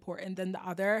more important than the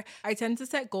other. I tend to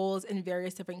set goals in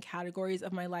various different categories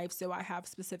of my life. So I have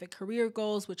specific career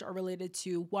goals, which are related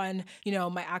to one,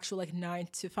 my actual like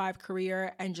 9-to-5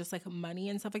 career and just like money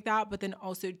and stuff like that. But then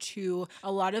also two,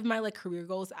 a lot of my like career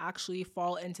goals actually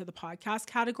fall into the podcast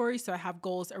category. So I have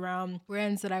goals around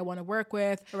brands that I want to work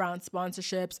with, around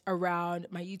sponsorships, around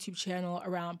my YouTube channel,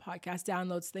 around podcast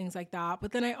downloads, things like that.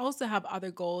 But then I also have other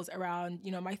goals around,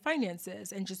 my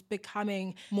finances and just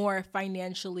becoming more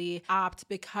financially apt,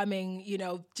 becoming,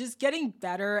 just getting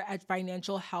better at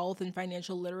financial health and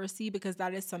financial literacy, because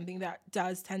that is something that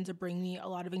does tend to bring me a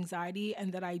lot of anxiety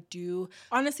and that I do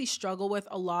honestly struggle with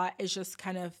a lot, is just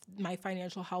kind of my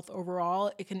financial health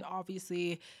overall. It can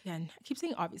obviously, again, I keep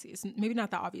saying obviously, it's maybe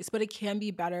not that obvious, but it can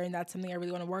be better. And that's something I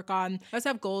really want to work on. I also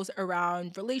have goals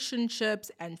around relationships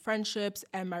and friendships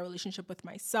and my relationship with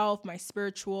myself, my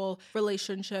spiritual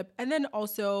relationship. And then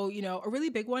also, a really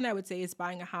big one I would say is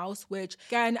buying a house, which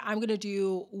again, I'm going to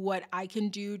do what I can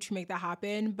do to make that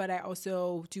happen. But I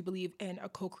also do believe in a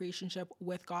co-creationship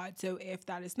with God. So if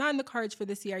that is not in the cards for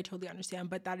this year, I totally understand.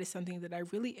 But that is something that I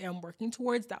really am working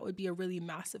towards. That would be a really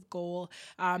massive goal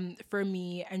for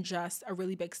me, and just a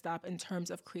really big step in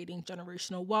terms of creating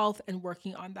generational wealth and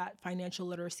working on that financial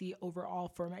literacy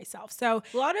overall for myself. So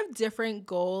a lot of different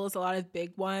goals, a lot of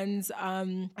big ones.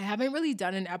 I haven't really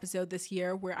done an episode this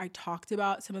year where I talked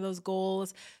about some of those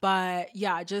goals, but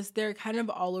yeah, just they're kind of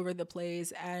all over the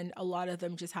place. And a lot of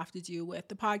them just have to do with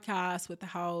the podcast, with the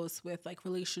house, with like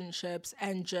relationships,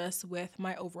 and just with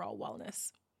my overall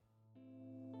wellness.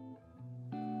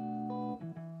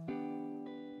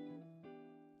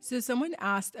 So someone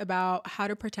asked about how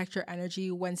to protect your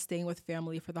energy when staying with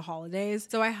family for the holidays.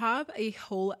 So I have a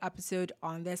whole episode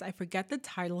on this. I forget the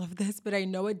title of this, but I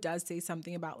know it does say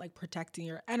something about like protecting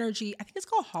your energy. I think it's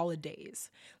called Holidaze,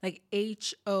 like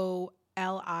HOLIDAZE,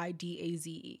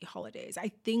 Holidaze.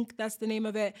 I think that's the name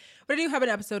of it. But I do have an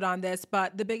episode on this.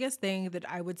 But the biggest thing that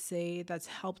I would say that's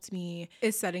helped me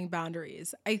is setting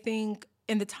boundaries. I think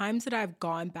in the times that I've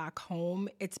gone back home,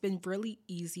 it's been really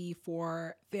easy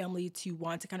for family to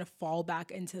want to kind of fall back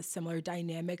into similar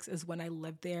dynamics as when I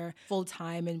lived there full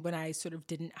time and when I sort of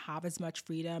didn't have as much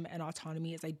freedom and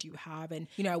autonomy as I do have. And,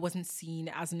 I wasn't seen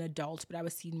as an adult, but I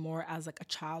was seen more as like a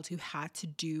child who had to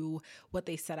do what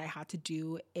they said I had to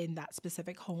do in that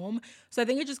specific home. So I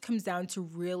think it just comes down to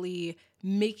really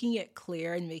making it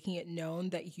clear and making it known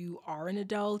that you are an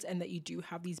adult and that you do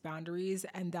have these boundaries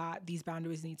and that these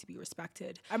boundaries need to be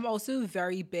respected. I'm also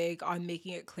very big on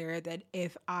making it clear that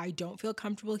if I don't feel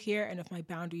comfortable here and if my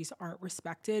boundaries aren't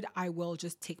respected, I will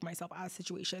just take myself out of the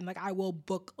situation. Like I will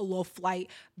book a low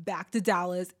flight back to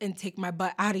Dallas and take my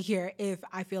butt out of here if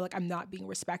I feel like I'm not being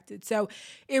respected. So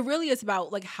it really is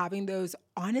about like having those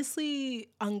honestly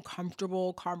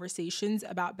uncomfortable conversations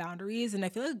about boundaries. And I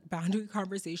feel like boundary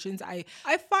conversations, I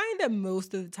find that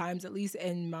most of the times, at least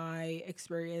in my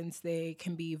experience, they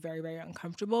can be very, very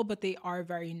uncomfortable, but they are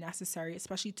very necessary,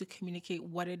 especially to communicate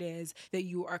what it is that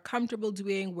you are comfortable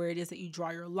doing, where it is that you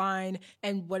draw your line,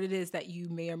 and what it is that you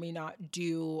may or may not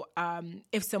do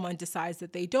if someone decides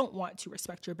that they don't want to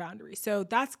respect your boundaries. So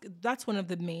that's one of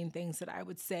the main things that I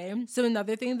would say. So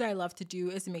another thing that I love to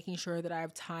do is making sure that I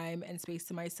have time and space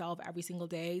to myself every single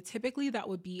day. Typically that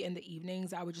would be in the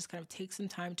evenings. I would just kind of take some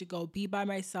time to go be by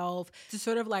myself, to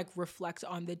sort of like reflect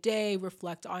on the day,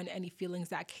 reflect on any feelings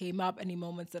that came up, any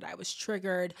moments that I was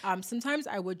triggered. Sometimes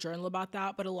I would journal about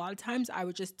that, but a lot of times I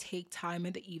would just take time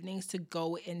in the evenings to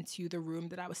go into the room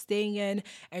that I was staying in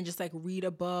and just like read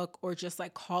a book or just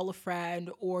like call a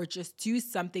friend or just do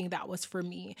something that was for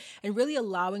me, and really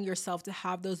allowing yourself to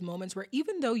have those moments where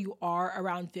even though you are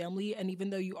around family and even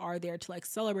though you are there to like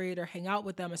celebrate or hang out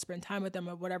with them or spend time with them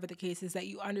or whatever the case is, that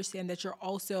you understand that you're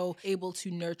also able to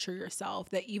nurture yourself,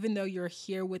 that even though you're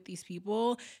here with these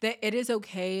people, that it is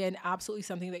okay and absolutely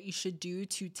something that you should do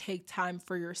to take time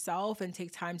for yourself and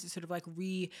take time to sort of like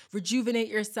rejuvenate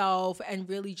yourself and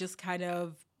really just kind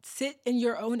of sit in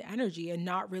your own energy and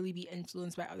not really be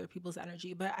influenced by other people's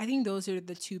energy. But I think those are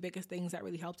the two biggest things that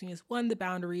really helped me is one, the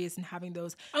boundaries and having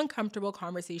those uncomfortable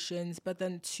conversations, but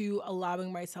then two,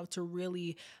 allowing myself to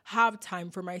really have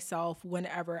time for myself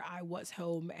whenever I was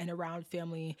home and around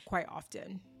family quite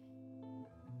often.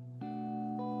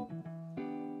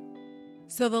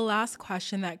 So the last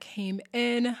question that came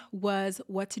in was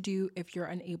what to do if you're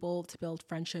unable to build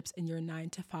friendships in your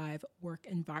 9-to-5 work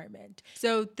environment.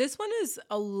 So this one is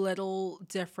a little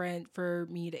different for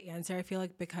me to answer, I feel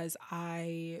like, because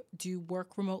I do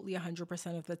work remotely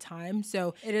 100% of the time.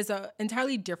 So it is an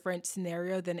entirely different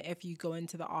scenario than if you go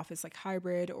into the office like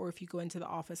hybrid, or if you go into the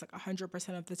office like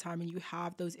 100% of the time and you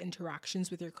have those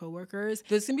interactions with your coworkers.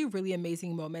 Those can be really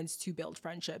amazing moments to build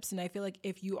friendships. And I feel like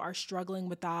if you are struggling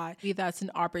with that, maybe that's an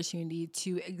opportunity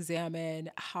to examine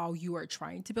how you are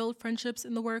trying to build friendships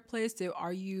in the workplace. So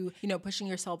are you, pushing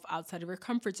yourself outside of your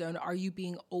comfort zone? Are you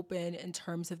being open in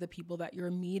terms of the people that you're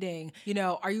meeting?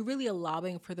 Are you really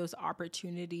allowing for those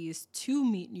opportunities to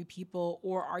meet new people?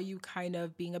 Or are you kind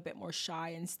of being a bit more shy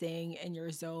and staying in your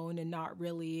zone and not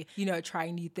really,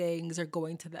 trying new things or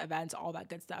going to the events, all that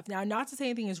good stuff? Now, not to say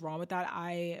anything is wrong with that.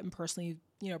 I am personally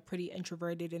pretty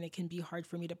introverted, and it can be hard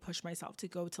for me to push myself to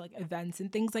go to like events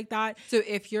and things like that. So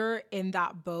if you're in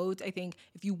that boat, I think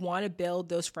if you want to build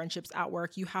those friendships at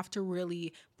work, you have to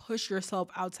really push yourself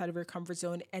outside of your comfort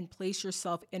zone and place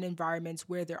yourself in environments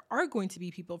where there are going to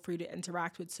be people for you to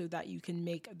interact with so that you can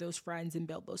make those friends and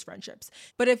build those friendships.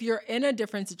 But if you're in a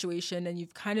different situation and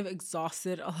you've kind of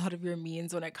exhausted a lot of your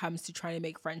means when it comes to trying to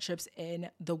make friendships in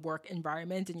the work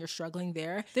environment and you're struggling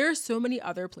there are so many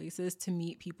other places to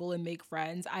meet people and make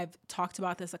friends. I've talked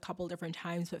about this a couple different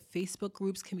times, but Facebook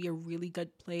groups can be a really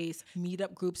good place.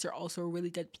 Meetup groups are also a really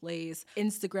good place.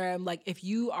 Instagram, like if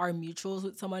you are mutuals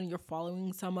with someone, you're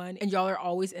following someone, someone and y'all are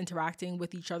always interacting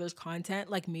with each other's content,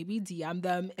 like maybe DM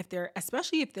them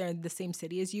especially if they're in the same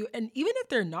city as you. And even if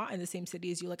they're not in the same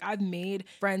city as you, like I've made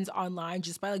friends online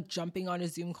just by like jumping on a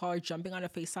Zoom call or jumping on a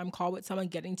FaceTime call with someone,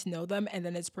 getting to know them. And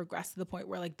then it's progressed to the point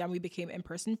where like then we became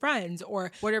in-person friends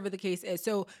or whatever the case is.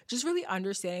 So just really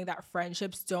understanding that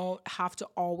friendships don't have to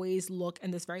always look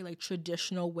in this very like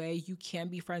traditional way. You can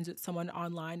be friends with someone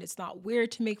online. It's not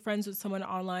weird to make friends with someone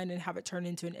online and have it turn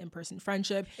into an in-person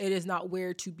friendship. It is not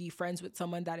weird to be friends with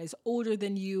someone that is older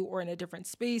than you or in a different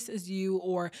space as you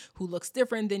or who looks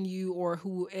different than you or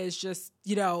who is just,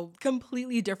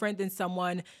 completely different than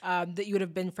someone that you would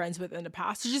have been friends with in the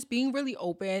past. So just being really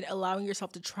open, allowing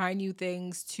yourself to try new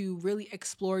things, to really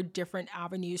explore different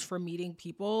avenues for meeting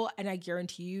people. And I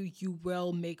guarantee you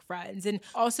will make friends. And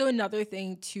also another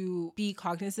thing to be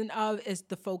cognizant of is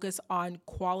the focus on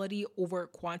quality over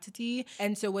quantity.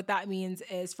 And so what that means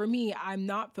is for me, I'm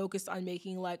not focused on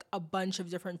making like a bunch of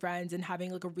different friends and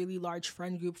having like a really large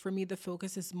friend group. For me, the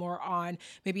focus is more on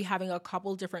maybe having a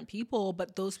couple different people,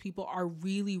 but those people are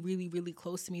really, really, really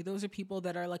close to me. Those are people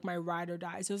that are like my ride or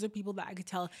dies. Those are people that I could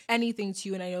tell anything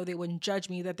to and I know they wouldn't judge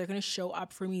me, that they're going to show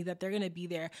up for me, that they're going to be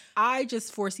there. I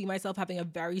just foresee myself having a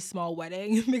very small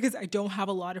wedding because I don't have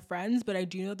a lot of friends, but I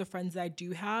do know the friends that I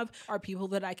do have are people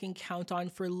that I can count on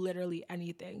for literally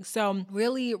anything. So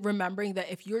really remembering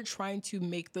that if you're trying to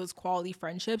make those quality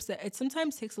friendships, that it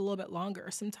sometimes takes a little bit longer.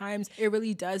 Sometimes it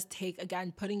really does take,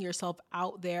 again, putting yourself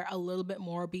out there a little bit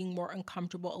more, being more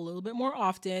uncomfortable a little bit more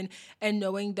often, and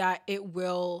knowing that it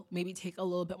will maybe take a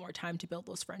little bit more time to build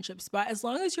those friendships. But as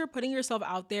long as you're putting yourself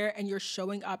out there and you're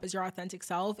showing up as your authentic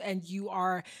self and you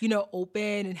are,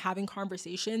 open and having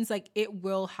conversations, like it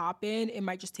will happen. It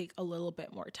might just take a little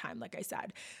bit more time, like I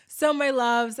said. So my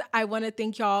loves, I want to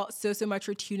thank y'all so much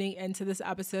for tuning into this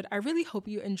episode. I really hope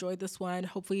you enjoyed this one.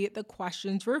 Hopefully the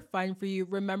questions were fun for you.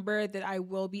 Remember that I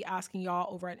will be asking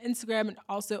y'all over on Instagram and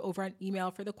also over on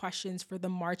email for the questions for the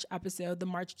March episode, the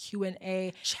March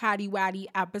Q&A chatty watty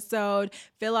episode.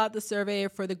 Fill out the survey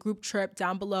for the group trip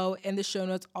down below in the show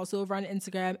notes, also over on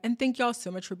Instagram. And thank y'all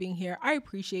so much for being here. I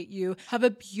appreciate you. Have a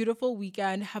beautiful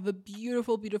weekend. Have a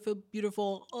beautiful, beautiful,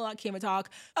 beautiful, I can't even talk.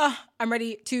 I'm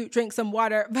ready to drink some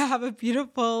water, but have a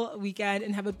beautiful weekend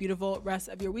and have a beautiful rest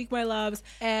of your week, my loves.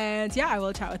 And yeah, I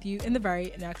will chat with you in the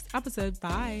very next episode.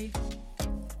 Bye.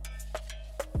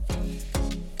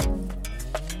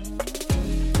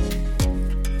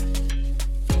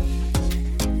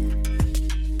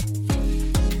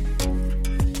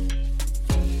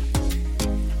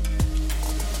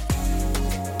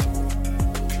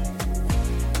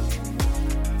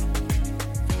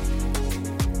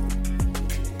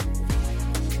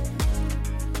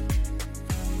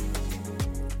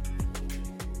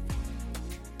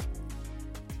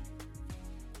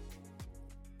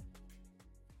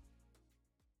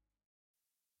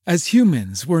 As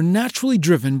humans, we're naturally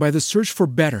driven by the search for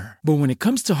better. But when it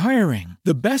comes to hiring,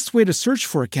 the best way to search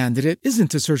for a candidate isn't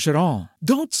to search at all.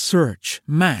 Don't search,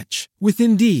 match with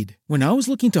Indeed. When I was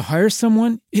looking to hire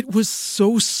someone, it was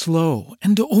so slow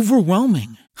and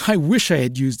overwhelming. I wish I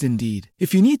had used Indeed.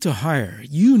 If you need to hire,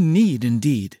 you need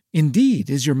Indeed. Indeed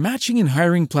is your matching and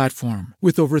hiring platform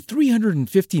with over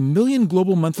 350 million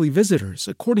global monthly visitors,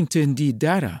 according to Indeed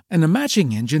data, and a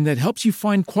matching engine that helps you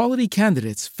find quality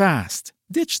candidates fast.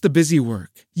 Ditch the busy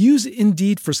work. Use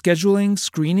Indeed for scheduling,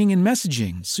 screening, and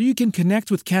messaging so you can connect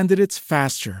with candidates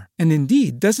faster. And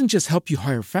Indeed doesn't just help you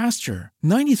hire faster.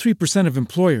 93% of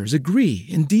employers agree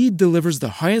Indeed delivers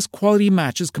the highest quality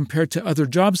matches compared to other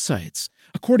job sites,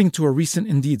 according to a recent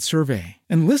Indeed survey.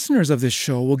 And listeners of this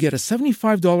show will get a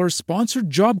 $75 sponsored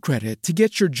job credit to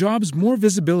get your jobs more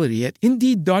visibility at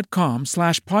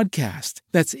Indeed.com/podcast.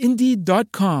 That's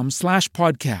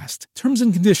Indeed.com/podcast. Terms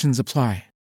and conditions apply.